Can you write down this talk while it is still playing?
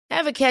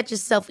Ever catch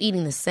yourself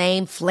eating the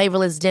same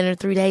flavorless dinner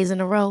 3 days in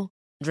a row?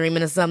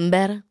 Dreaming of something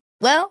better?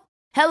 Well,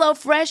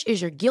 HelloFresh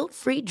is your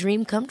guilt-free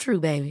dream come true,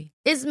 baby.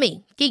 It's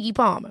me, Keke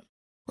Palmer.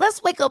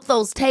 Let's wake up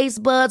those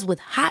taste buds with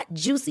hot,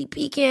 juicy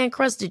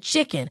pecan-crusted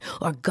chicken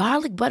or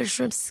garlic butter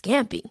shrimp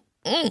scampi.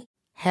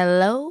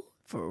 Hello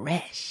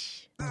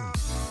Fresh.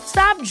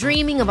 Stop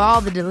dreaming of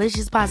all the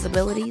delicious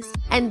possibilities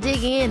and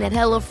dig in at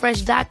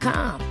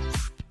HelloFresh.com.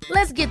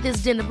 Let's get this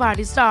dinner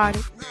party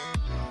started.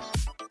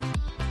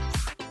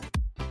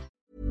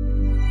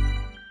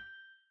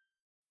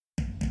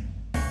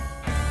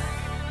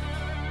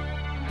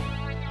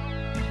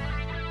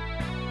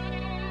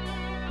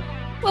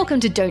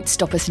 Welcome to Don't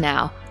Stop Us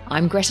Now.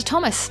 I'm Greta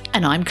Thomas.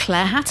 And I'm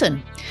Claire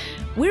Hatton.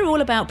 We're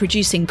all about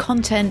producing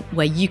content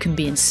where you can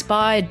be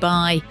inspired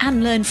by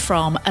and learn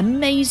from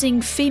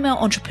amazing female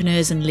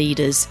entrepreneurs and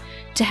leaders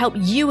to help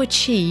you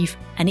achieve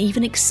and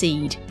even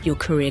exceed your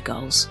career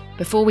goals.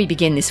 Before we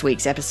begin this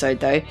week's episode,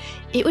 though,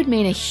 it would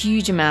mean a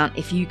huge amount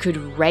if you could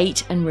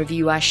rate and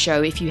review our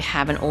show if you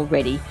haven't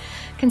already.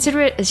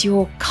 Consider it as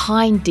your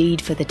kind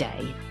deed for the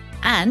day.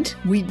 And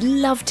we'd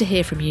love to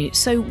hear from you,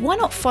 so why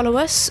not follow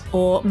us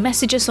or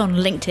message us on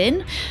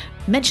LinkedIn,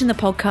 mention the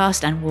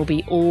podcast, and we'll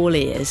be all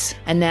ears.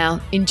 And now,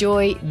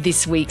 enjoy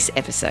this week's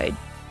episode.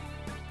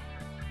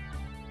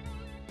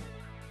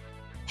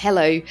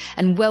 Hello,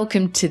 and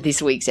welcome to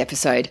this week's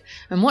episode.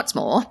 And what's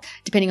more,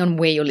 depending on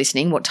where you're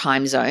listening, what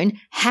time zone,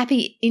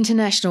 happy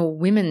International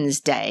Women's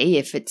Day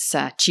if it's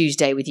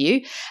Tuesday with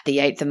you, the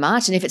 8th of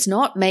March. And if it's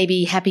not,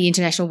 maybe happy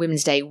International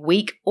Women's Day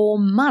week or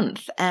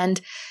month.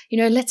 And,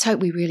 let's hope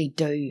we really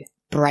do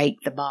break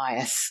the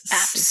bias.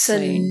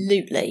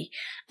 Absolutely.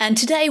 And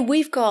today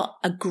we've got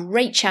a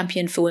great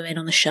champion for women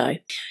on the show.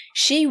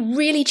 She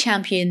really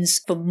champions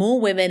for more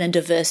women and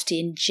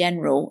diversity in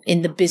general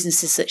in the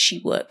businesses that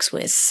she works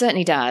with.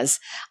 Certainly does.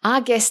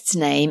 Our guest's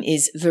name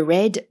is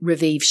Vered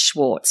Raviv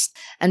Schwartz,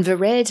 and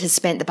Vered has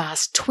spent the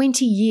past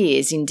 20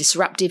 years in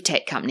disruptive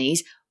tech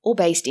companies, all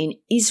based in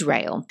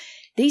Israel.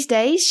 These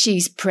days,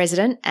 she's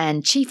president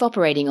and chief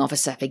operating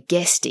officer for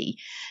Guesty.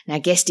 Now,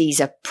 Guesty is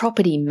a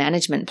property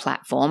management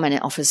platform, and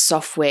it offers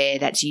software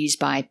that's used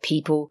by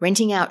people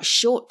renting out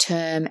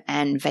short-term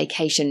and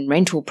vacation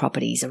rental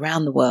properties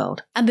around the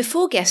world. And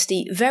before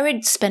Guesty,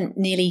 Vered spent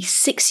nearly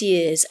 6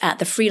 years at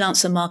the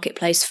freelancer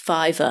marketplace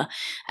Fiverr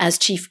as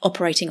chief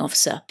operating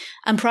officer.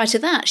 And prior to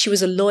that, she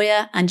was a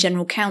lawyer and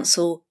general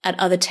counsel at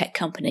other tech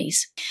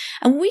companies.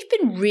 And we've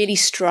been really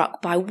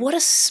struck by what a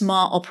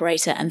smart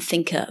operator and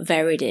thinker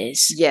Vered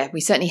is. Yeah, we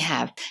certainly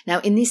have. Now,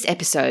 in this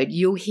episode,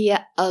 you'll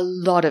hear a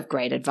lot of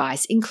great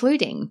advice,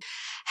 including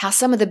how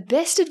some of the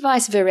best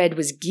advice Vered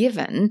was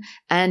given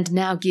and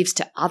now gives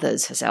to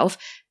others herself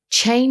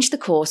changed the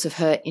course of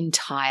her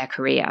entire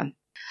career,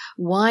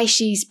 why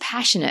she's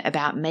passionate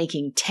about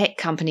making tech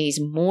companies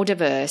more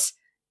diverse,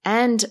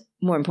 and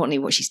more importantly,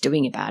 what she's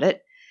doing about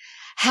it,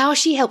 how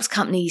she helps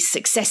companies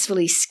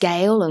successfully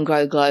scale and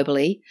grow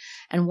globally,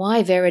 and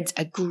why Vered's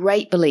a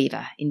great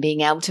believer in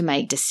being able to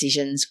make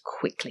decisions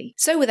quickly.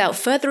 So without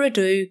further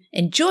ado,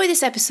 enjoy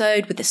this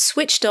episode with the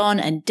switched on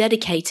and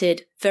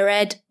dedicated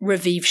Vered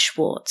Raviv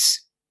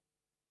Schwartz.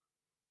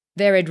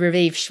 Vered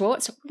Raviv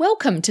Schwartz,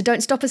 welcome to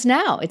Don't Stop Us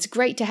Now. It's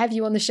great to have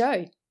you on the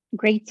show.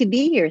 Great to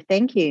be here.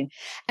 Thank you.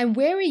 And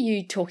where are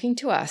you talking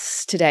to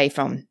us today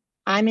from?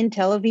 I'm in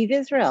Tel Aviv,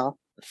 Israel.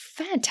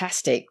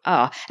 Fantastic.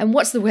 And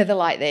what's the weather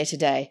like there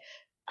today?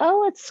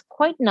 Oh, it's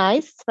quite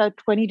nice. It's about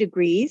 20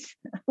 degrees.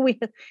 We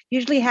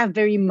usually have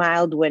very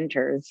mild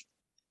winters.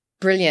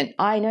 Brilliant.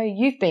 I know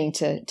you've been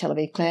to Tel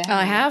Aviv, Claire.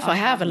 I have.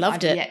 I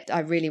loved it.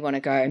 I really want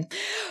to go.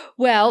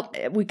 Well,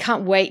 we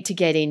can't wait to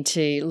get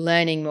into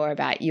learning more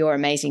about your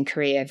amazing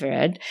career,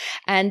 Vered.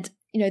 And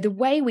the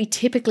way we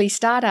typically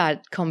start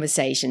our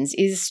conversations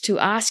is to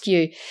ask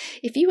you,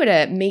 if you were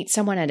to meet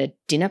someone at a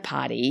dinner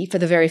party for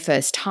the very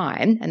first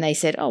time and they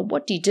said, "Oh,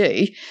 what do you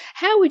do?"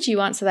 How would you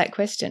answer that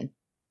question?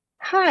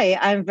 Hi,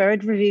 I'm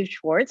Vered Raviv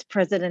Schwartz,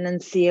 President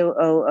and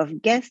COO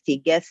of Guesty.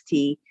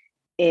 Guesty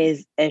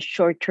is a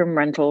short-term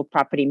rental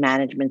property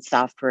management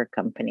software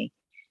company,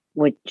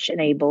 which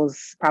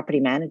enables property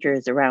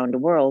managers around the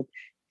world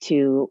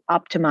to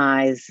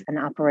optimize and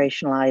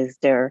operationalize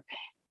their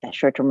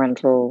short-term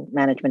rental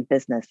management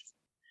business.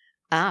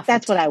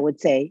 That's what I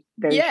would say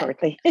very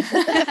shortly.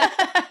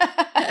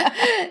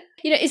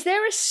 Is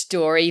there a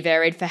story,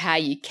 Vered, for how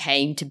you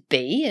came to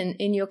be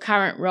in your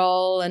current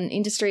role and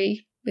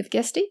industry with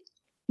Guesty?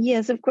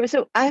 Yes, of course.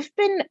 So I've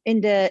been in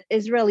the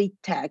Israeli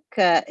tech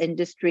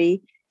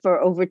industry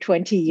for over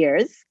 20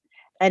 years,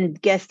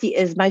 and Guesty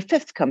is my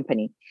fifth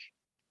company.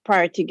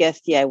 Prior to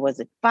Guesty, I was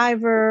at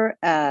Fiverr,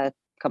 a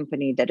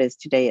company that is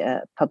today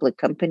a public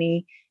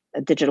company,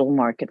 a digital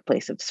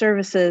marketplace of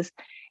services.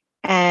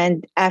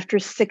 And after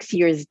 6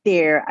 years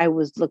there, I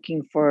was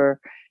looking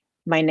for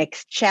my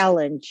next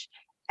challenge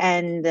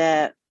and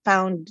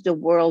found the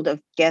world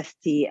of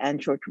Guesty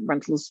and short-term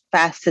rentals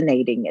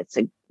fascinating. It's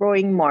a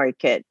growing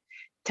market,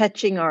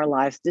 touching our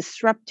lives,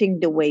 disrupting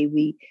the way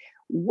we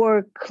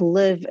work,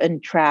 live,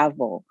 and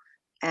travel.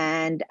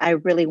 And I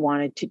really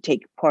wanted to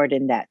take part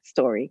in that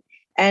story.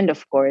 And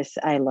of course,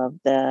 I love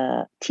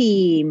the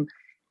team,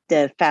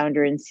 the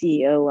founder and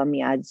CEO,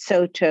 Amiad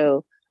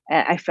Soto.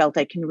 I felt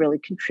I can really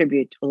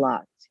contribute a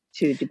lot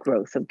to the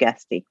growth of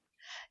Guesty.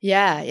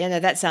 Yeah, no,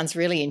 that sounds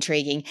really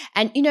intriguing.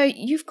 And,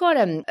 you've got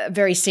a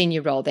very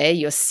senior role there.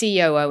 You're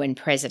COO and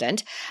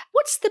president.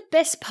 What's the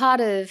best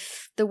part of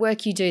the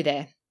work you do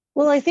there?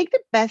 Well, I think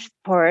the best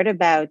part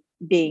about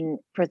being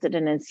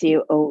president and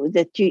COO is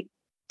that you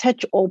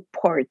touch all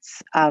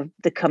parts of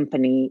the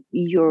company.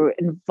 You're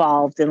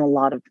involved in a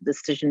lot of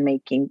decision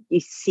making. You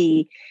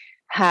see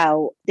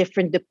how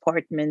different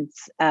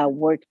departments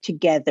work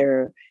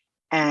together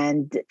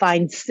and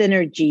find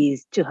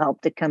synergies to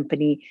help the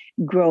company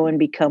grow and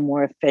become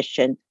more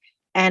efficient.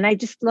 And I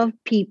just love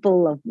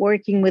people, love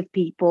working with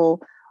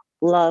people,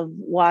 love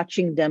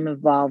watching them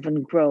evolve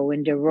and grow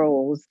in their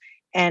roles.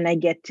 And I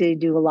get to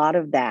do a lot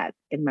of that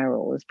in my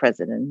role as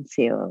president and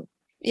COO.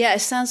 Yeah, it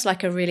sounds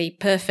like a really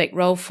perfect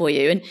role for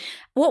you. And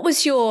what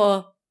was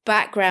your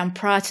background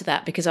prior to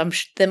that? Because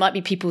there might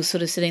be people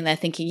sort of sitting there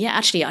thinking, yeah,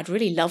 actually, I'd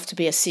really love to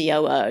be a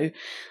COO.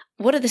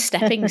 What are the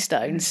stepping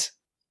stones?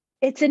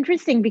 It's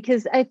interesting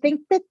because I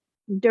think that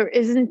there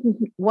isn't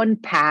one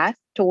path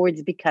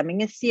towards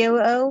becoming a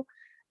COO.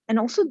 And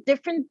also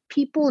different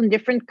people in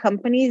different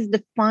companies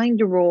define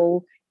the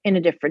role in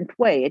a different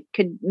way. It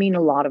could mean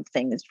a lot of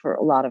things for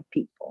a lot of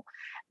people.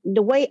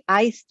 The way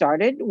I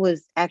started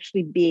was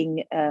actually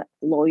being a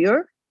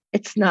lawyer.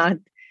 It's not,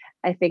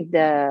 I think,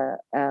 the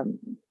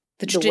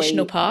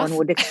traditional path one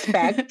would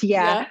expect,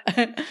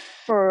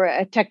 for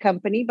a tech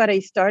company. But I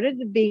started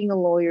being a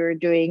lawyer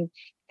doing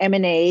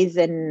M&As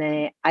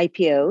and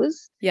IPOs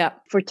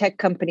for tech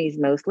companies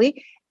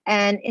mostly.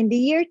 And in the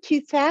year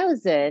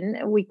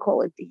 2000, we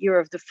call it the year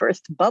of the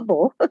first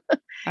bubble.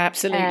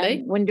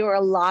 Absolutely. When there were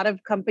a lot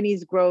of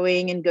companies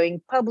growing and going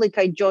public,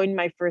 I joined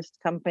my first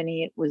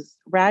company. It was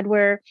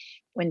Radware,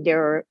 when they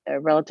were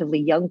a relatively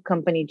young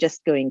company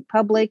just going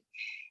public,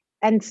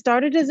 and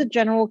started as a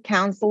general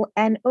counsel.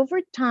 And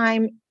over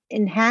time,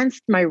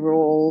 enhanced my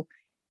role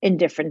in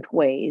different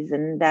ways.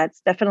 And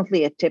that's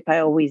definitely a tip I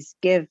always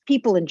give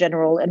people in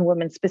general and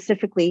women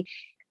specifically.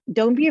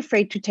 Don't be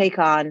afraid to take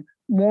on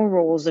more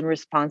roles and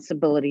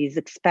responsibilities,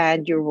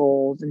 expand your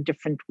roles in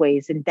different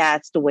ways. And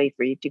that's the way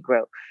for you to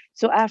grow.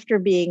 So after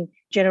being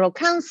general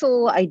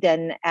counsel, I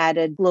then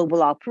added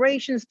global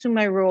operations to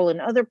my role in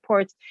other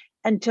parts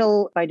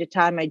until by the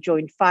time I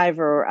joined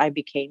Fiverr, I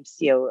became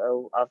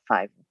COO of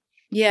Fiverr.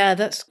 Yeah,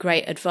 that's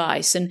great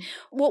advice. And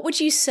what would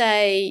you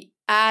say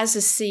as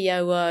a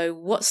COO,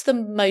 what's the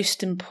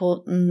most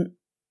important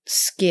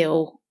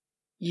skill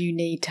you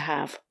need to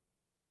have?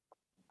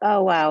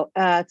 Oh, wow.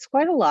 It's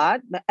quite a lot.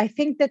 But I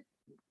think that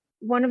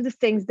one of the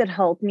things that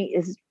helped me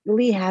is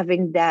really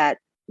having that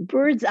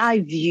bird's eye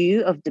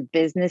view of the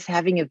business,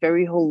 having a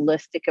very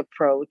holistic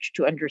approach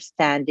to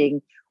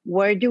understanding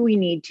where do we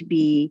need to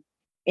be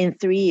in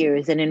 3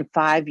 years and in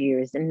 5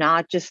 years, and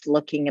not just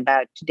looking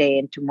about today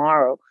and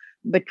tomorrow,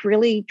 but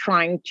really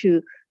trying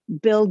to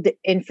build the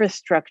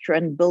infrastructure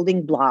and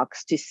building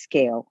blocks to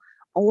scale.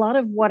 A lot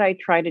of what I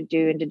try to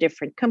do in the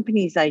different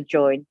companies I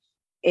join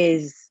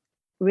is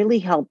really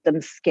help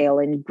them scale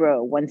and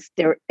grow. Once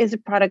there is a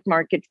product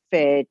market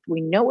fit,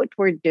 we know what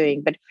we're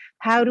doing, but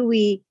how do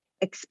we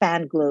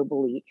expand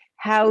globally?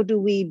 How do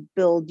we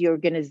build the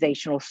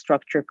organizational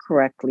structure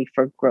correctly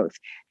for growth?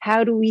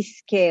 How do we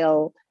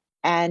scale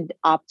and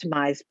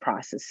optimize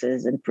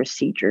processes and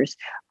procedures?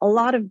 A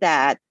lot of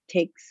that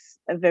takes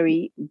a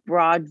very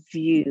broad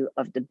view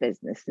of the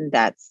business, and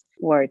that's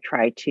where I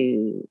try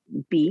to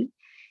be.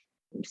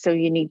 So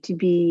you need to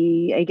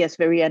be, I guess,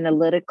 very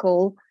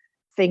analytical,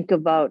 think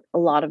about a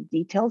lot of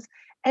details,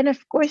 and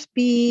of course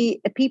be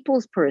a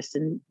people's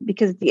person,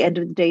 because at the end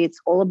of the day, it's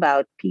all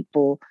about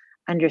people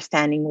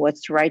understanding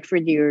what's right for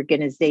the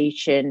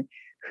organization,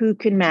 who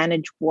can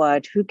manage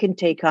what, who can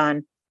take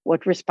on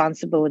what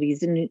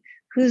responsibilities, and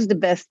who's the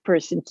best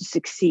person to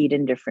succeed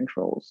in different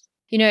roles.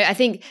 I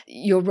think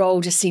your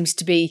role just seems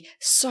to be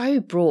so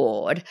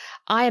broad.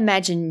 I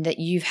imagine that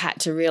you've had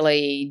to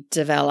really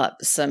develop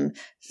some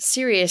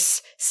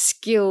serious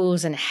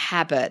skills and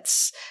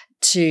habits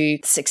to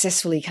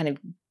successfully kind of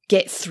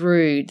get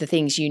through the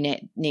things you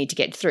need to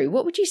get through.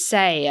 What would you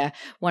say are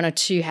one or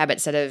two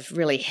habits that have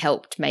really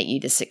helped make you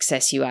the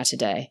success you are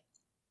today?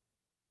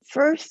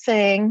 First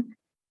thing,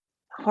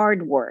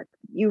 hard work.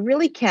 You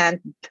really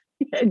can't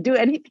do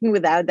anything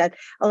without that.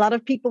 A lot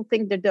of people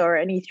think that there are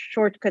any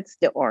shortcuts.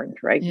 There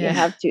aren't, right? Yeah. You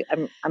have to,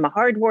 I'm a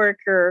hard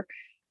worker.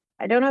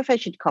 I don't know if I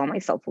should call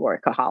myself a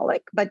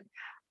workaholic, but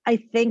I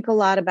think a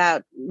lot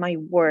about my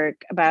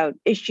work, about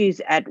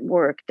issues at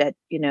work that,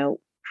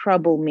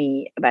 trouble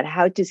me, about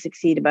how to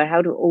succeed, about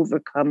how to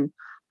overcome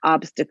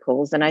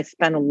obstacles. And I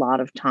spend a lot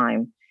of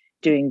time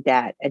doing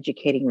that,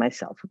 educating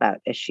myself about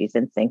issues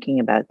and thinking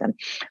about them.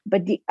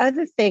 But the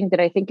other thing that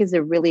I think is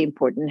a really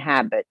important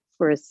habit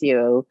for a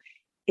CEO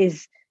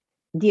is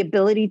the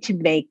ability to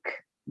make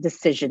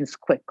decisions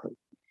quickly.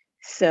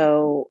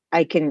 So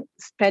I can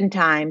spend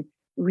time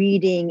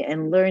reading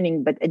and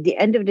learning, but at the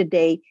end of the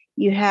day,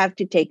 you have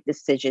to take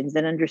decisions,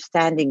 and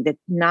understanding that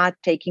not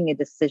taking a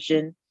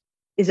decision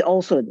is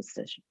also a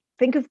decision.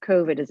 Think of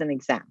COVID as an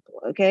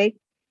example, okay?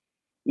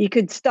 You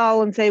could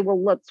stall and say,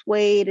 well, let's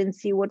wait and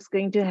see what's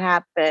going to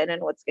happen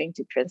and what's going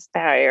to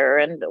transpire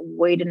and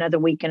wait another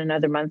week and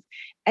another month.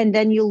 And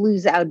then you'll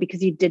lose out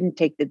because you didn't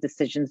take the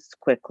decisions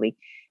quickly.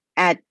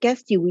 At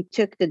Guesty, we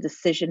took the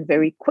decision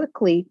very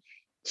quickly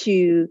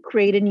to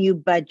create a new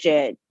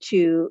budget,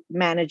 to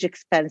manage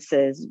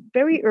expenses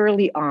very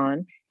early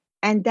on.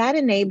 And that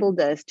enabled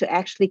us to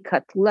actually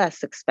cut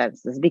less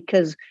expenses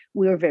because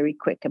we were very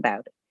quick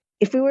about it.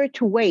 If we were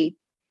to wait,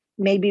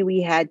 maybe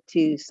we had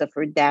to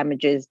suffer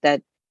damages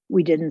that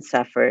we didn't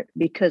suffer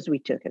because we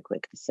took a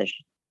quick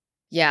decision.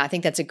 Yeah, I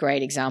think that's a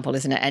great example,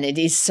 isn't it? And it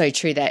is so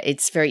true that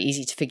it's very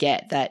easy to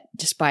forget that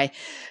just by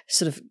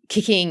sort of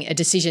kicking a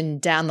decision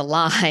down the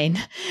line,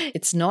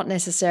 it's not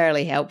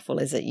necessarily helpful,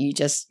 is it? You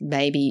just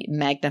maybe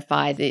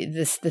magnify the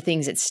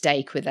things at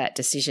stake with that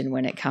decision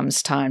when it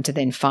comes time to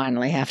then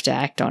finally have to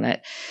act on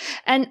it.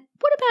 And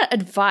what about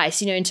advice,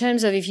 in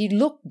terms of if you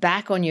look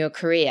back on your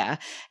career,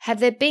 have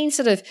there been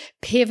sort of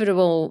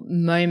pivotal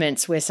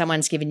moments where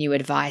someone's given you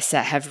advice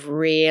that have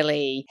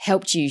really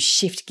helped you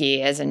shift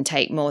gears and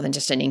take more than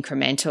just an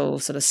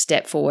incremental sort of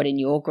step forward in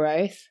your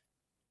growth?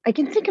 I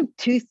can think of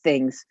two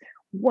things.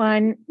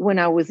 One, when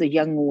I was a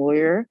young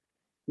lawyer,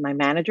 my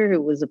manager,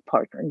 who was a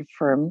partner in the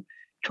firm,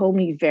 told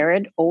me,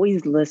 Vered,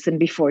 always listen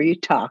before you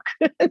talk.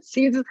 It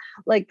seems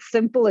like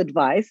simple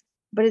advice,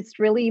 but it's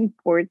really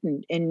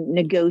important in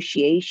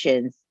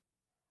negotiations.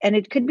 And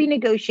it could be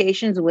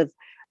negotiations with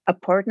a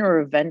partner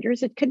or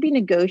vendors. It could be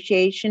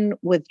negotiation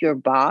with your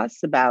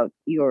boss about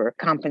your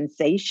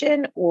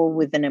compensation or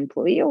with an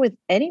employee or with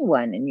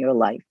anyone in your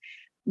life.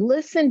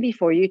 Listen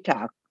before you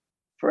talk.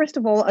 First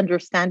of all,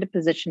 understand the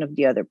position of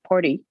the other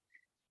party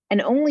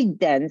and only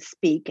then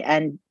speak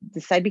and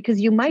decide,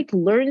 because you might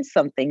learn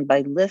something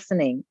by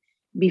listening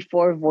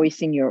before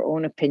voicing your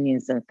own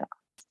opinions and thoughts.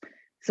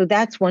 So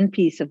that's one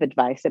piece of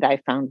advice that I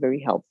found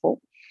very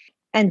helpful.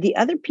 And the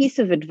other piece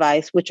of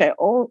advice, which I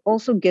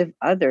also give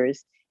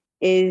others,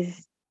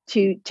 is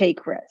to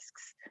take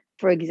risks.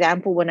 For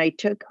example, when I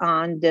took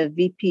on the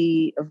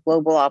VP of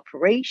Global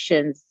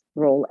Operations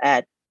role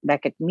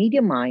back at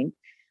MediaMind,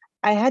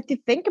 I had to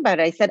think about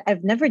it. I said,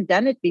 I've never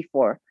done it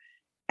before.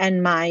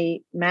 And my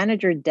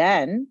manager,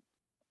 Dan,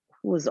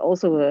 who was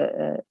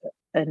also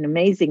an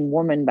amazing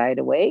woman, by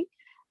the way,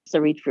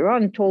 Sarit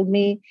Firon, told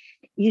me,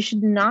 you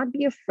should not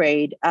be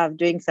afraid of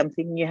doing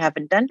something you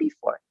haven't done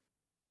before.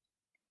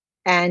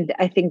 And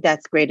I think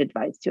that's great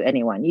advice to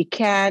anyone. You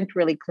can't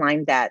really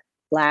climb that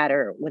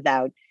ladder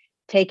without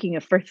taking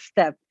a first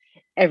step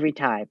every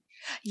time.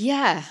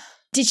 Yeah.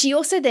 Did she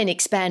also then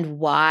expand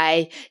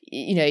why,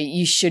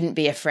 you shouldn't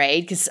be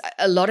afraid? Because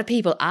a lot of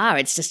people are.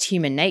 It's just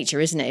human nature,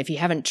 isn't it? If you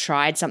haven't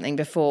tried something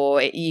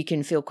before, you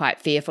can feel quite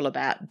fearful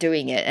about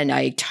doing it. And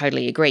I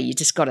totally agree. You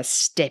just got to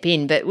step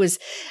in. But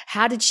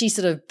how did she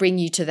sort of bring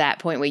you to that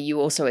point where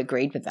you also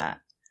agreed with that?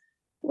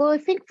 Well, I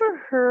think for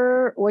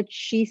her, what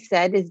she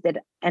said is that,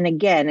 and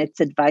again, it's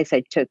advice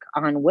I took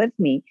on with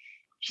me.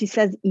 She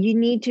says, you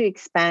need to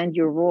expand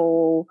your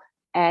role.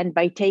 And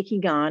by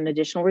taking on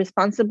additional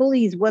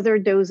responsibilities, whether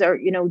those are,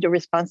 the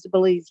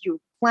responsibilities you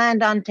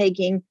planned on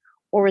taking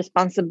or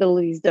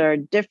responsibilities that are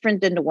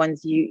different than the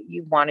ones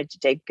you wanted to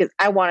take, because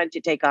I wanted to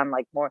take on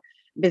like more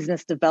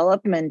business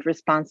development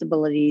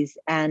responsibilities,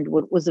 and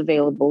what was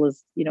available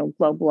is,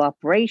 global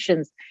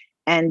operations.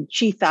 And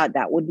she thought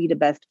that would be the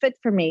best fit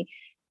for me.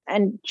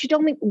 And she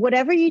told me,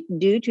 whatever you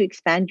do to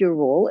expand your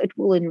role, it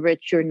will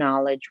enrich your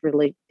knowledge,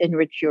 really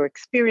enrich your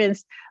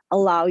experience,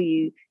 allow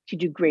you to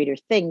do greater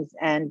things.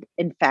 And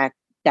in fact,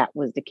 that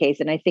was the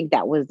case. And I think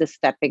that was the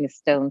stepping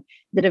stone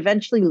that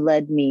eventually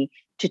led me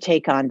to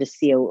take on the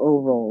COO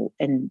role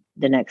in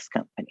the next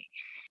company.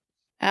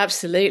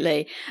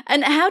 Absolutely.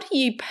 And how do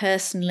you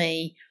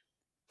personally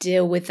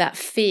deal with that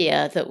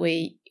fear that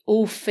we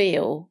all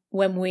feel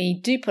when we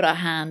do put our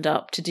hand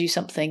up to do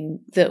something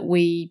that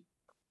we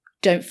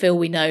don't feel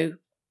we know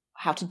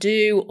how to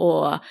do,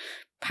 or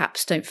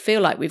perhaps don't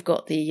feel like we've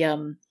got the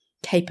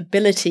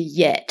capability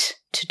yet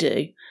to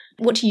do?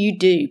 What do you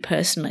do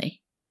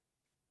personally?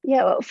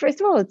 Yeah, well, first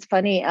of all, it's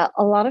funny.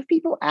 A lot of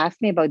people ask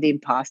me about the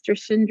imposter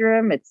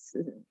syndrome. It's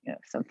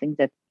something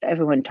that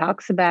everyone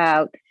talks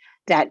about,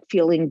 that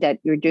feeling that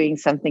you're doing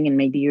something and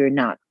maybe you're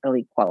not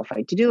really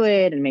qualified to do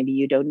it, and maybe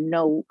you don't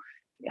know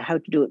how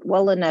to do it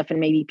well enough, and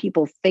maybe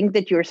people think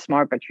that you're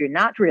smart, but you're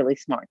not really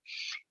smart.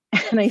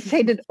 And I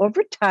say that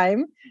over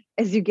time,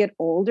 as you get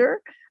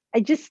older, I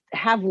just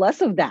have less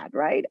of that,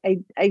 right?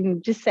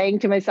 I'm just saying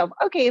to myself,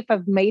 okay, if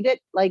I've made it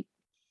like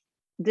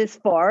this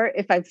far,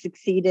 if I've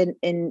succeeded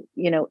in,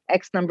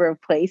 X number of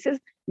places,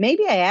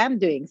 maybe I am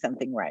doing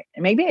something right.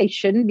 And maybe I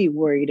shouldn't be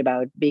worried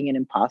about being an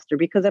imposter,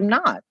 because I'm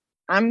not.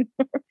 I'm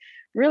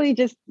really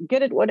just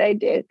good at what I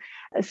do.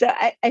 So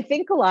I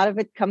think a lot of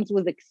it comes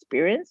with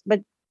experience.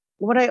 But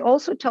what I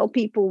also tell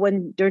people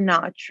when they're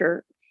not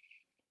sure,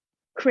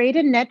 create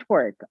a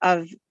network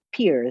of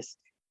peers,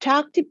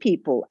 talk to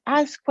people,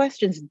 ask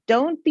questions.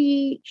 Don't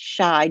be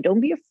shy.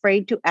 Don't be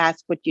afraid to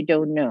ask what you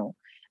don't know.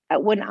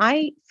 When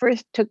I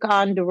first took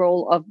on the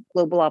role of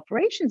global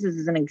operations,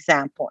 as an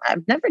example,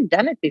 I've never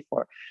done it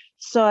before.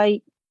 So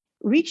I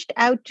reached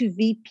out to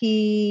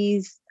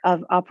VPs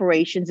of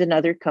operations in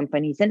other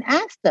companies and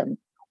asked them,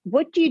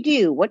 what do you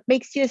do? What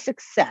makes you a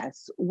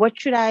success? What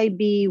should I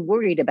be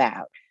worried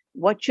about?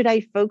 What should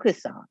I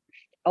focus on?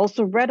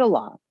 Also read a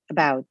lot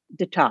about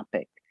the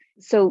topic.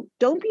 So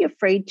don't be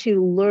afraid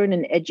to learn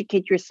and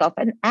educate yourself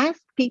and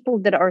ask people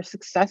that are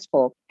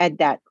successful at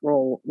that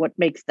role what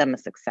makes them a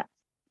success.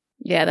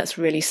 Yeah, that's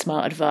really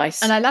smart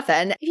advice. And I love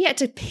that. And if you had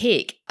to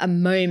pick a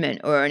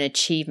moment or an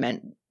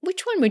achievement,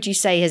 which one would you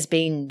say has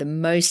been the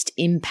most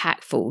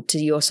impactful to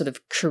your sort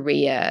of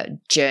career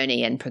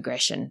journey and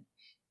progression?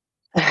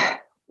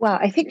 Well,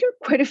 I think there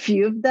are quite a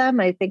few of them.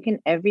 I think in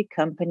every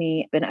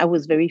company, and I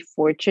was very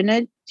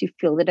fortunate to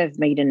feel that I've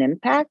made an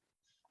impact.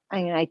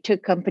 I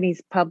took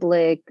companies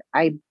public,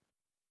 I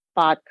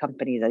bought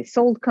companies, I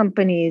sold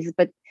companies,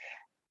 but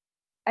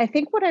I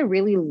think what I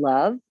really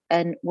love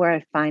and where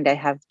I find I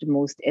have the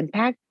most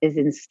impact is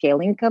in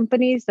scaling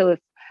companies. So if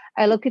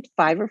I look at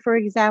Fiverr, for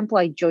example,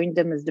 I joined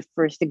them as the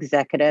first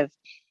executive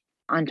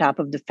on top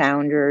of the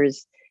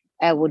founders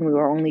when we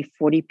were only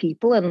 40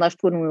 people and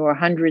left when we were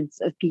hundreds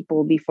of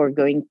people before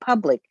going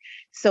public.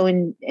 So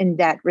in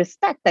that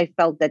respect, I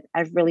felt that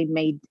I've really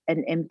made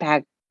an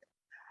impact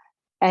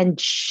and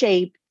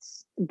shaped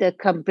the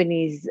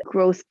company's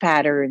growth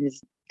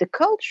patterns, the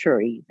culture,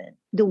 even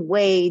the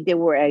way they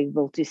were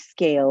able to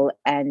scale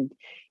and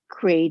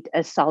create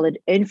a solid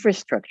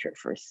infrastructure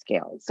for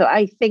scale. So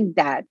I think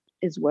that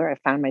is where I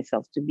found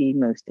myself to be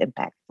most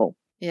impactful.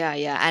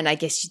 Yeah. And I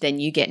guess then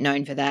you get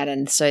known for that.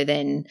 And so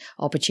then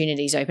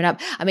opportunities open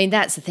up. I mean,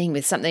 that's the thing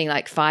with something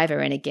like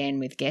Fiverr and again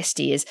with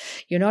Guesty is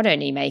you're not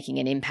only making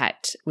an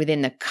impact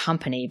within the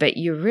company, but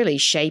you're really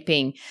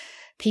shaping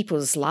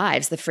people's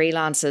lives, the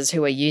freelancers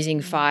who are using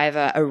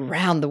Fiverr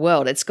around the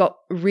world. It's got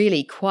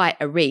really quite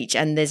a reach.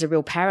 And there's a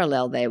real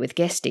parallel there with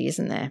Guesty,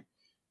 isn't there?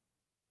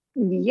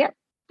 Yep,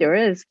 there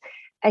is.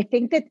 I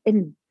think that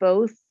in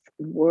both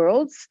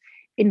worlds,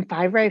 in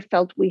Fiverr, I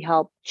felt we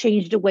helped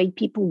change the way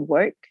people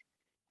work.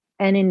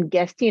 And in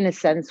Guesty, in a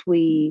sense,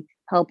 we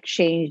helped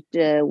change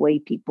the way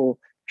people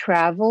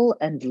travel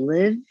and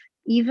live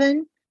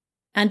even.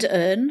 And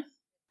earn.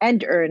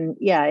 And earn,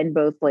 yeah, in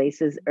both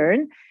places,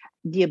 earn.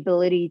 The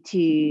ability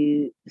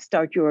to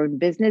start your own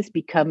business,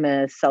 become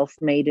a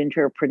self-made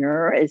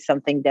entrepreneur is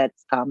something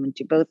that's common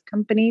to both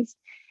companies.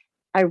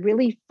 I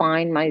really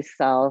find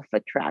myself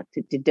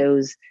attracted to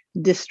those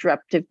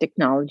disruptive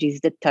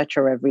technologies that touch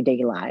our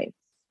everyday life.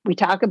 We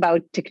talk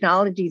about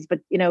technologies, but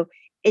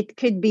it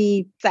could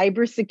be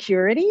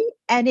cybersecurity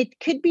and it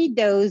could be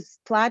those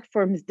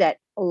platforms that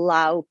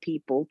allow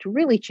people to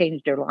really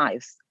change their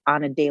lives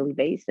on a daily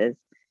basis.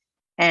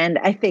 And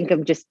I think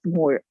I'm just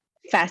more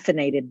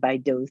fascinated by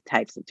those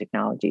types of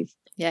technologies.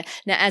 Yeah.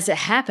 Now, as it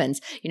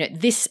happens,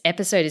 this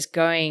episode is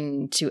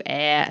going to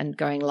air and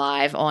going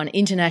live on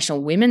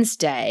International Women's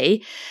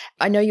Day.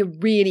 I know you're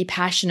really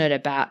passionate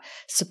about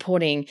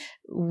supporting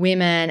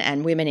women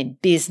and women in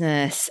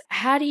business.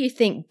 How do you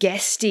think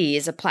Guesty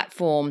as a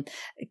platform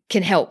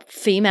can help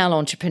female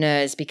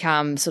entrepreneurs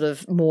become sort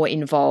of more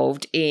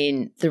involved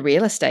in the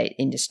real estate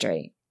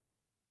industry?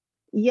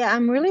 Yeah,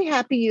 I'm really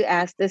happy you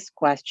asked this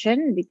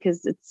question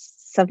because it's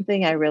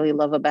something I really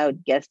love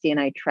about Guesty and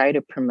I try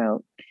to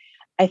promote.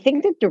 I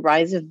think that the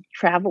rise of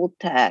travel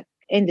tech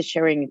in the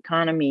sharing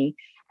economy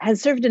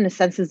has served in a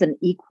sense as an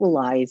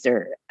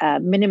equalizer,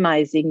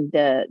 minimizing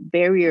the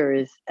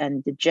barriers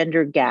and the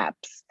gender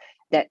gaps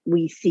that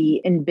we see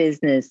in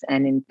business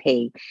and in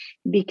pay.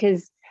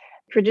 Because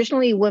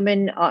traditionally,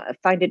 women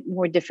find it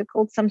more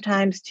difficult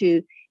sometimes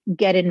to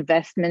get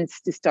investments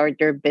to start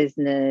their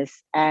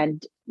business.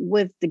 And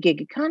with the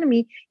gig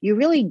economy, you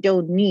really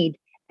don't need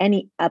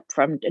any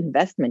upfront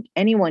investment.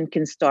 Anyone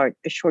can start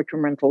a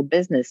short-term rental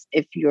business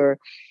if you're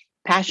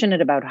passionate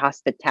about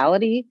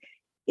hospitality,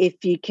 if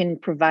you can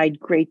provide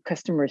great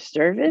customer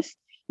service.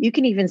 You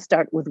can even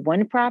start with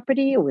one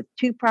property or with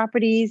two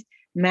properties,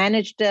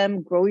 manage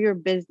them, grow your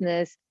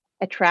business,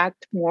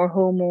 attract more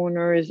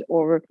homeowners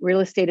or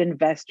real estate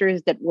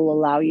investors that will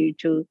allow you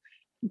to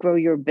grow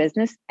your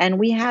business. And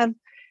we have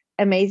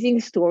amazing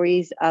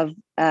stories of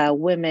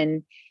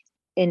women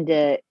in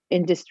the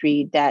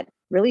industry that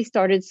really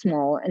started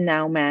small and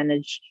now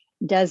manage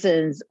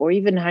dozens or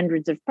even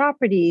hundreds of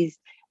properties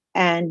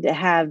and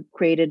have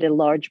created a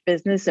large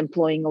business,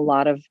 employing a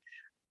lot of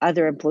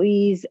other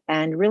employees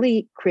and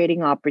really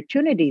creating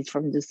opportunities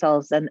for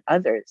themselves and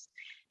others.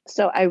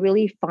 So I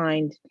really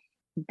find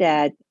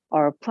that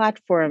our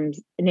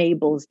platforms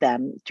enables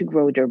them to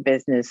grow their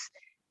business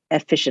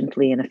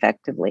efficiently and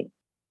effectively.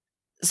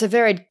 So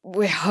Vered,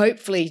 we're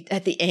hopefully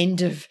at the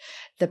end of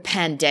the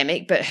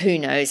pandemic, but who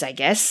knows, I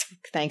guess,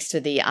 thanks to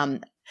the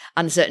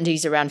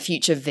uncertainties around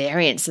future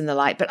variants and the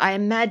like. But I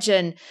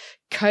imagine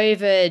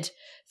COVID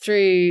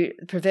threw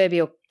the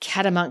proverbial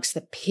cat amongst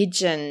the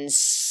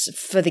pigeons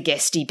for the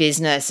Guesty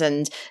business.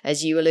 And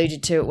as you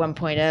alluded to at one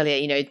point earlier,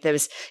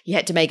 you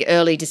had to make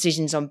early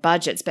decisions on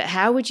budgets. But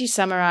how would you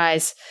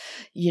summarize,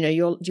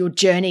 your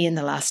journey in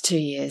the last 2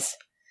 years?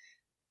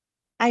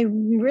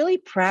 I'm really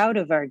proud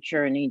of our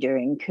journey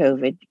during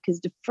COVID because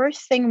the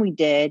first thing we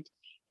did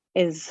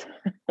is,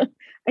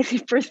 I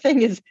think first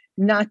thing is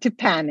not to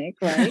panic,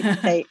 right?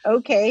 Say,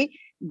 okay,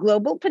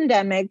 global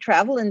pandemic,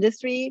 travel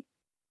industry,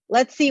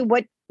 let's see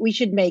what we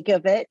should make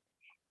of it.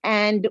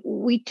 And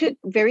we took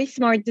very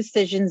smart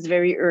decisions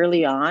very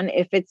early on.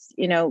 If it's,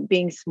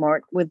 being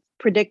smart with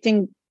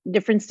predicting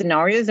different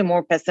scenarios, a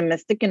more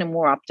pessimistic and a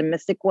more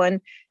optimistic one,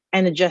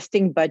 and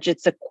adjusting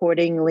budgets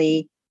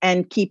accordingly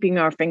and keeping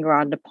our finger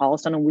on the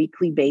pulse on a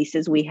weekly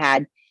basis. We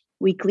had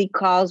weekly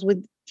calls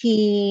with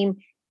team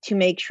to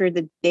make sure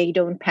that they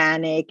don't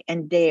panic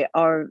and they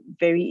are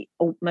very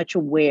much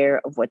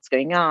aware of what's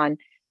going on.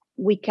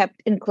 We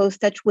kept in close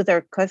touch with our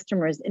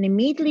customers and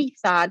immediately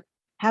thought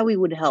how we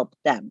would help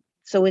them.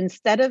 So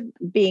instead of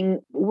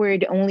being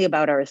worried only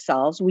about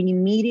ourselves, we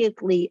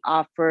immediately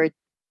offered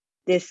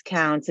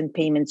discounts and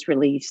payments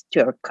reliefs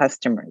to our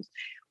customers.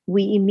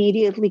 We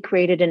immediately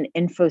created an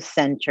info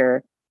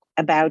center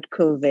about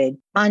COVID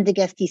on the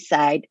Guesty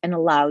side and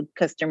allowed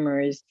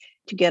customers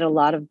to get a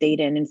lot of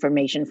data and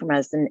information from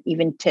us and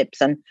even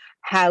tips on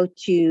how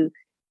to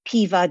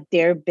pivot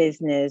their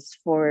business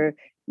for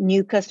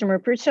new customer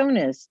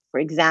personas. For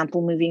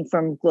example, moving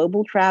from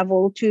global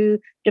travel to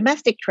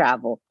domestic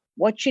travel.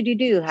 What should you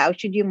do? How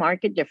should you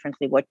market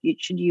differently?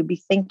 Should you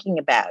be thinking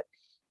about?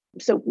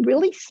 So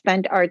really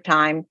spend our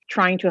time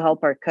trying to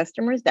help our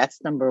customers.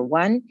 That's number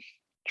one.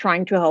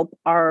 Trying to help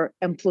our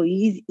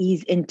employees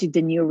ease into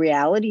the new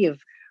reality of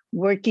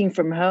working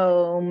from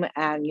home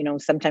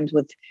and, sometimes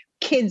with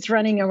kids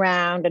running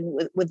around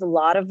and with a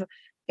lot of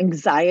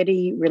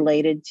anxiety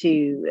related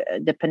to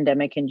the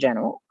pandemic in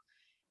general.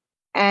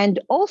 And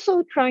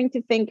also trying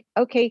to think,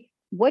 okay,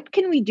 what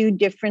can we do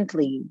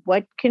differently?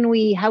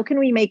 How can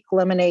we make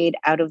lemonade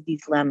out of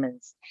these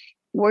lemons?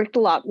 Worked a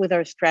lot with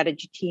our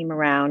strategy team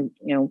around,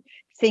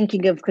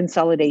 thinking of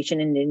consolidation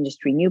in the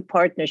industry, new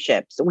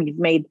partnerships. We've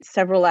made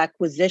several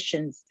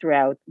acquisitions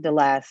throughout the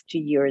last 2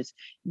 years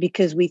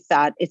because we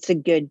thought it's a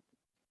good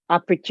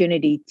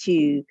opportunity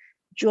to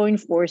join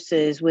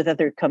forces with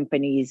other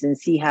companies and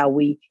see how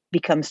we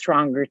become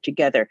stronger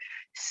together.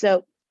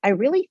 So I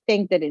really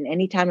think that in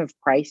any time of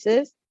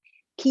crisis,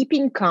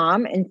 keeping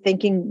calm and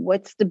thinking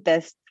what's the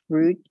best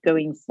route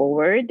going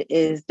forward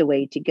is the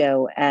way to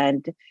go.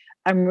 And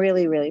I'm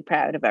really, really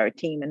proud of our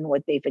team and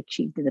what they've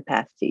achieved in the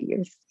past 2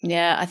 years.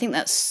 Yeah, I think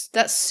that's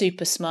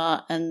super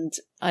smart. And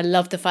I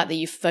love the fact that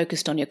you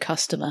focused on your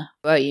customer.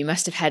 Well, you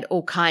must have had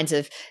all kinds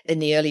of, in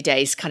the early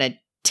days, kind of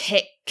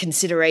tech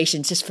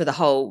considerations just for the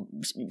whole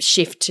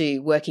shift to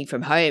working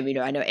from home.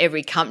 I know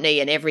every company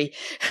and every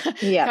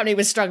company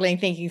was struggling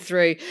thinking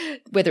through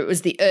whether it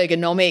was the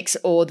ergonomics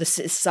or the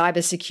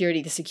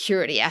cybersecurity, the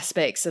security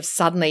aspects of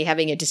suddenly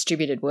having a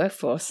distributed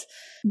workforce.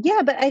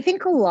 Yeah, but I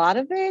think a lot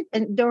of it,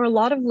 and there are a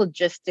lot of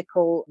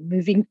logistical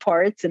moving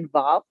parts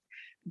involved,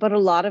 but a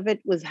lot of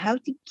it was how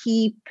to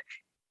keep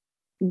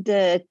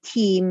the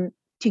team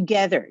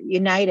together,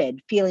 united,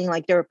 feeling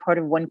like they're a part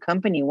of one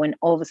company when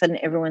all of a sudden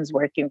everyone's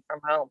working from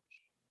home.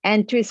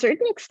 And to a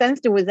certain extent,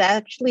 there was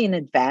actually an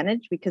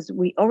advantage because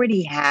we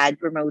already had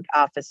remote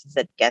offices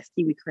at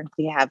Guesty. We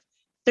currently have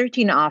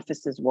 13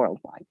 offices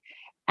worldwide.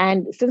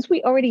 And since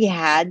we already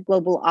had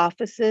global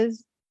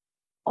offices,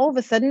 all of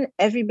a sudden,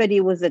 everybody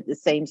was at the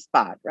same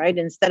spot, right?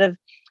 Instead of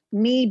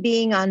me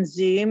being on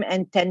Zoom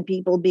and 10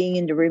 people being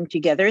in the room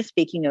together,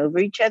 speaking over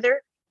each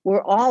other,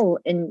 we're all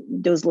in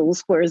those little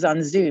squares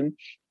on Zoom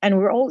and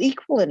we're all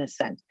equal in a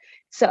sense.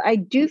 So I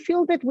do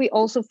feel that we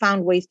also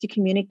found ways to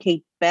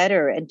communicate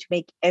better and to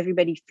make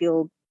everybody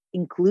feel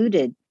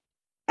included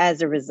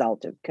as a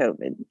result of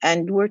COVID.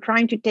 And we're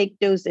trying to take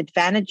those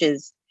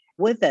advantages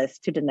with us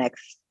to the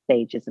next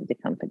stages of the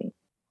company.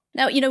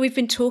 Now, we've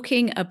been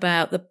talking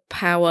about the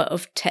power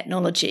of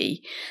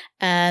technology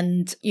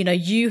and,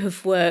 you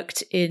have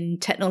worked in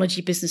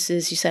technology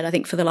businesses, you said, I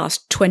think for the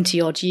last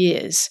 20 odd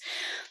years.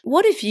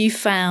 What have you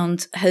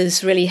found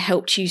has really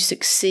helped you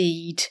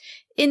succeed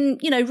in,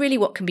 really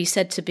what can be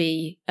said to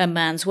be a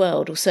man's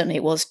world, or certainly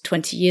it was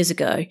 20 years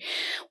ago?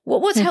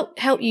 What's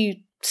helped you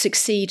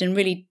succeed and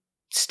really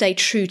stay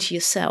true to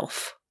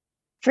yourself?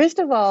 First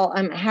of all,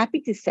 I'm happy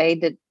to say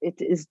that it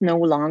is no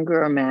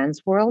longer a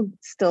man's world.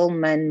 Still,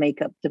 men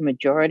make up the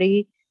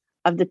majority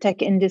of the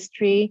tech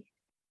industry.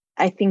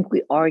 I think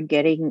we are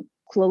getting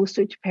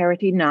closer to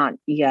parity, not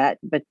yet,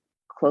 but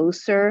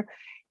closer.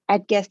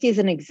 At Guesty, as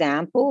an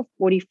example,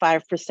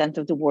 45%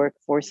 of the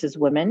workforce is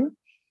women.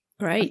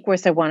 Right. Of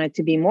course, I want it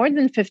to be more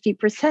than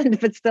 50%,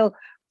 but still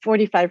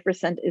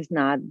 45% is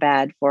not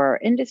bad for our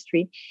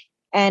industry.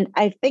 And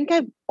I think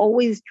I've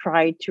always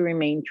tried to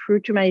remain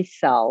true to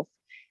myself,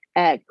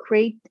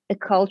 create a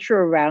culture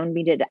around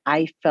me that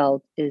I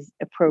felt is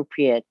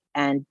appropriate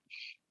and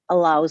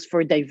allows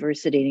for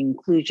diversity and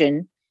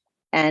inclusion,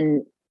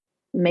 and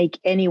make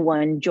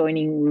anyone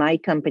joining my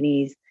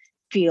companies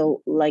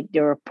feel like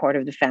they're a part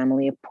of the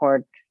family, a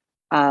part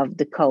of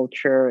the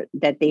culture,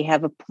 that they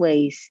have a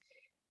place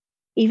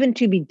even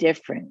to be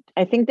different.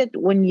 I think that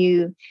when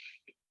you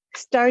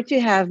start to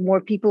have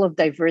more people of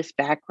diverse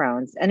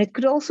backgrounds, and it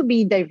could also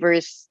be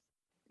diverse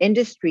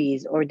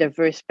industries or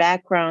diverse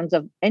backgrounds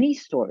of any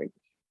sort,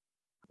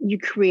 you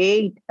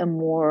create a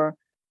more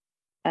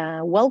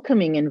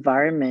welcoming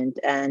environment,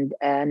 and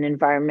an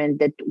environment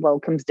that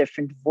welcomes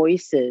different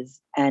voices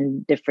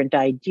and different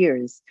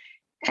ideas.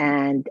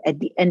 And at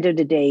the end of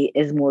the day,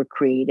 is more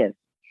creative.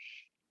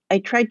 I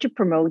try to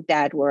promote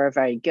that wherever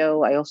I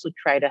go. I also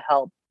try to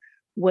help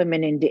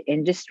women in the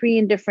industry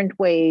in different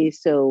ways.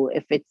 So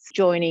if it's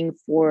joining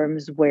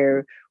forums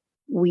where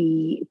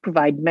we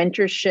provide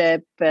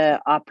mentorship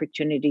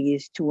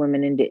opportunities to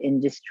women in the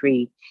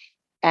industry,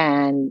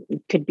 and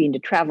it could be in the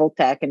travel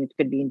tech and it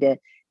could be in the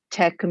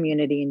tech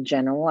community in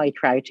general. I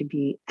try to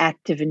be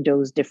active in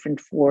those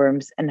different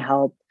forums and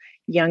help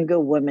younger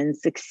women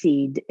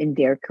succeed in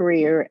their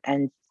career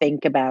and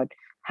think about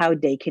how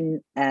they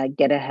can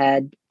get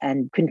ahead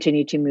and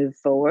continue to move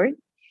forward.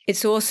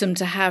 It's awesome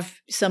to have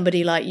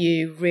somebody like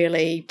you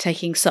really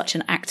taking such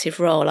an active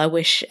role. I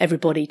wish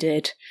everybody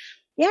did.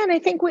 Yeah, and I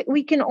think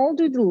we can all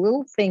do the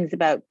little things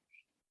about,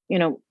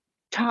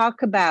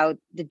 talk about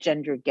the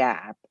gender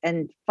gap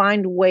and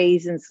find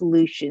ways and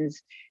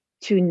solutions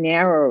to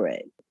narrow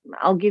it.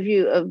 I'll give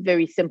you a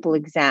very simple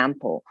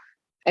example.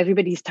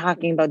 Everybody's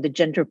talking about the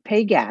gender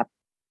pay gap.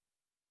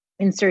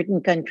 In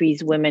certain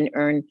countries, women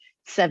earn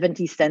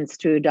 70 cents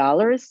to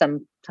 $1.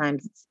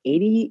 Sometimes it's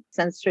 80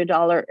 cents to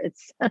 $1.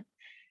 It's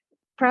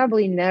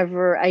probably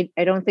never, I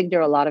don't think there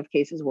are a lot of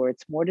cases where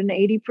it's more than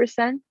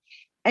 80%.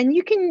 And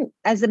you can,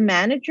 as a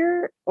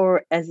manager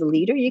or as a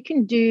leader, you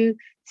can do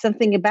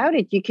something about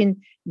it. You can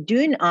do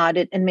an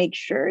audit and make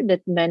sure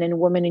that men and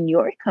women in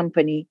your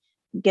company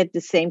get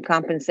the same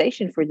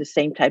compensation for the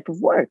same type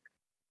of work.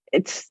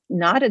 It's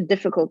not a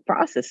difficult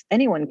process.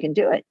 Anyone can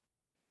do it.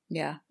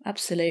 Yeah,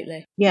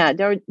 absolutely. Yeah,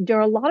 there are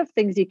a lot of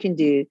things you can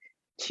do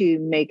to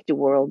make the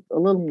world a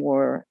little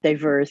more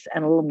diverse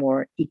and a little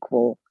more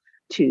equal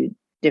to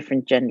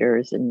different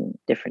genders and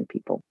different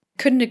people.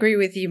 Couldn't agree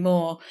with you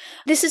more.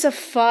 This is a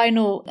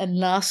final and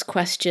last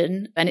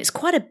question, and it's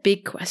quite a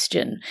big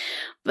question.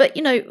 But,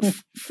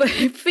 for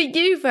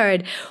you,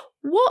 Vered,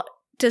 what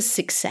does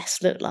success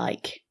look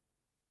like?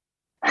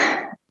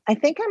 I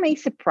think I may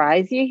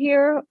surprise you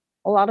here.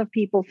 A lot of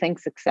people think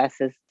success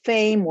is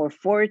fame or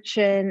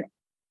fortune.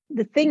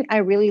 The thing I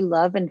really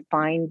love and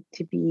find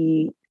to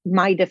be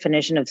my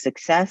definition of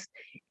success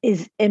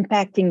is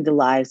impacting the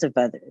lives of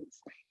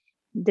others.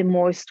 The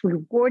most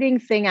rewarding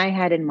thing I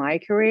had in my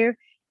career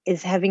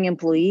is having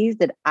employees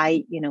that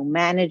I,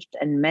 managed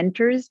and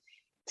mentors.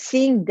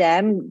 Seeing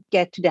them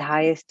get to the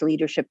highest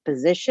leadership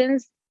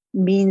positions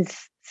means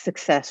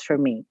success for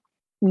me.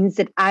 Means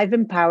that I've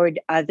empowered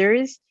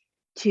others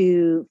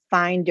to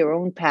find their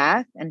own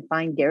path and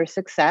find their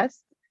success.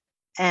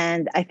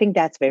 And I think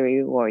that's very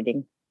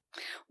rewarding.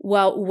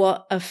 Well,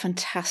 what a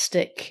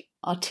fantastic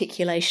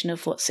articulation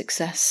of what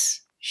success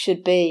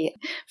should be.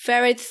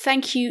 Vered,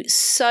 thank you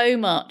so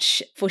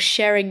much for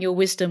sharing your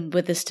wisdom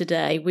with us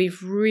today. We've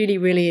really,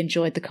 really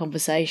enjoyed the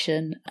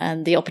conversation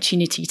and the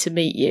opportunity to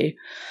meet you.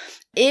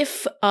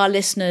 If our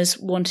listeners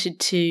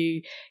wanted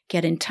to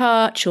get in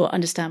touch or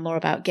understand more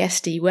about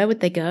Guesty, where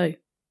would they go?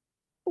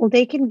 Well,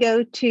 they can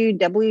go to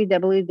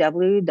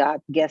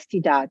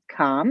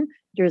www.guesty.com.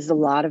 There's a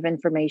lot of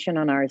information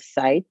on our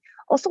site.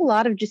 Also, a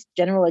lot of just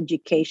general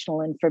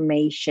educational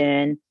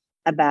information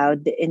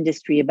about the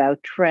industry,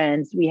 about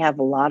trends. We have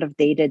a lot of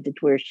data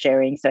that we're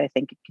sharing. So I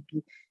think it could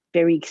be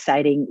very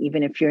exciting,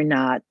 even if you're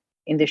not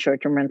in the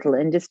short-term rental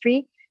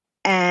industry.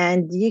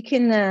 And you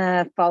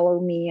can follow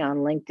me on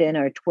LinkedIn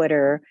or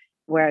Twitter,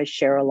 where I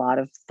share a lot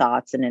of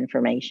thoughts and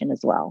information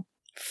as well.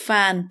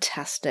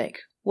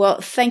 Fantastic.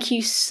 Well, thank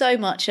you so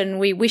much. And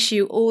we wish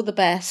you all the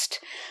best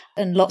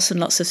and lots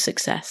of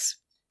success.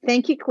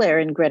 Thank you, Claire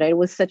and Greta. It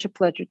was such a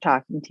pleasure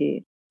talking to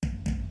you.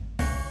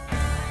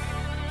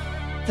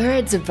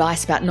 Vered's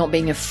advice about not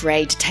being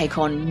afraid to take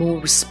on more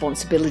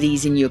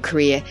responsibilities in your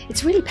career,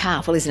 it's really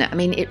powerful, isn't it? I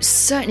mean, it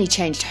certainly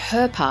changed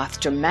her path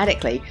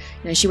dramatically.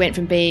 She went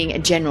from being a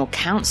general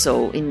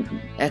counsel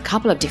in a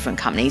couple of different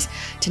companies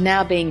to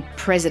now being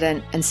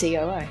president and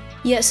COO.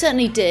 Yeah, it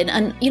certainly did.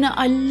 And,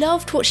 I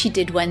loved what she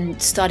did when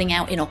starting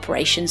out in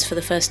operations for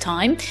the first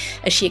time,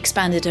 as she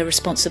expanded her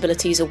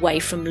responsibilities away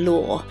from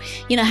law.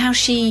 How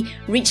she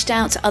reached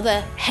out to other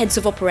heads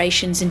of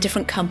operations in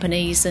different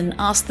companies and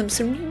asked them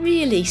some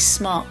really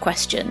smart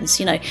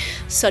questions,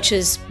 such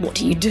as, what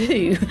do you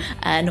do?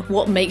 And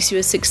what makes you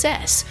a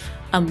success?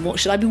 And what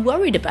should I be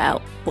worried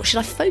about? What should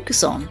I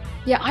focus on?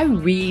 Yeah, I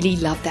really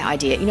love that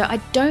idea. I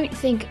don't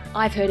think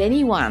I've heard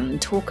anyone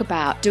talk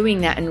about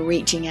doing that and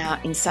reaching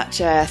out in such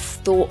a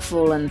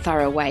thoughtful and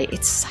thorough way.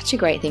 It's such a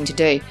great thing to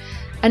do.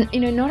 And,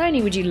 not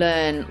only would you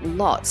learn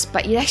lots,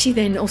 but you'd actually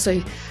then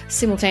also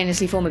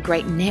simultaneously form a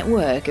great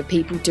network of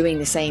people doing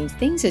the same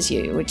things as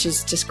you, which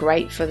is just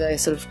great for the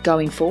sort of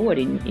going forward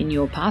in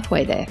your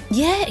pathway there.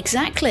 Yeah,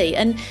 exactly.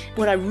 And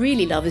what I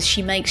really love is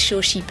she makes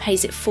sure she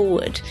pays it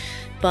forward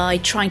by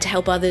trying to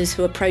help others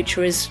who approach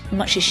her as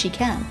much as she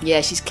can.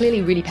 Yeah, she's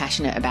clearly really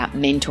passionate about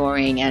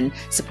mentoring and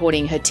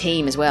supporting her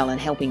team as well and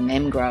helping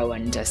them grow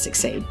and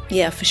succeed.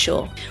 Yeah, for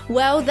sure.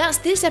 Well, that's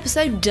this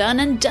episode done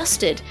and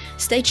dusted.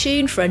 Stay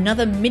tuned for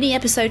another mini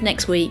episode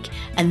next week,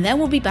 and then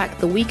we'll be back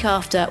the week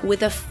after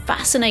with a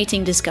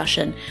fascinating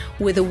discussion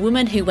with a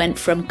woman who went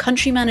from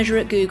country manager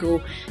at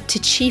Google to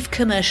chief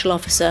commercial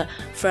officer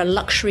for a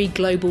luxury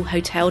global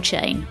hotel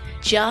chain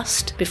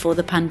just before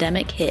the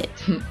pandemic hit.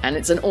 And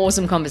it's an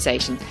awesome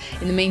conversation.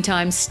 In the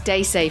meantime,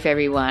 stay safe,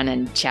 everyone,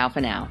 and ciao for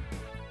now.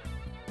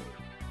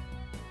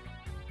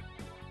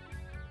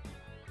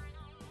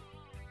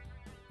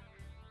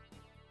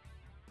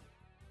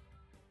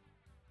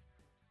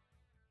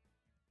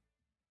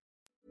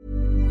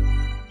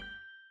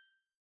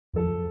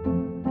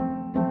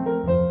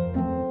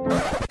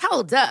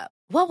 Hold up.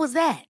 What was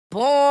that?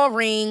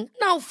 Boring.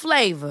 No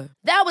flavor.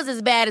 That was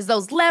as bad as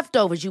those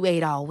leftovers you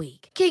ate all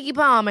week. Keke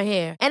Palmer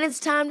here, and it's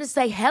time to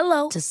say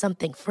hello to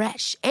something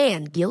fresh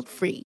and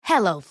guilt-free.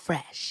 Hello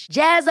Fresh.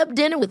 Jazz up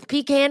dinner with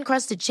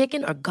pecan-crusted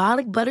chicken or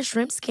garlic butter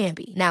shrimp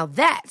scampi. Now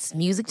that's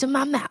music to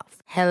my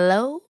mouth.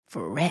 Hello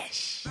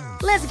Fresh.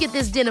 Let's get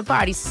this dinner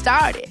party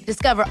started.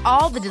 Discover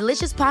all the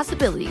delicious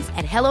possibilities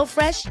at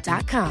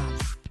HelloFresh.com.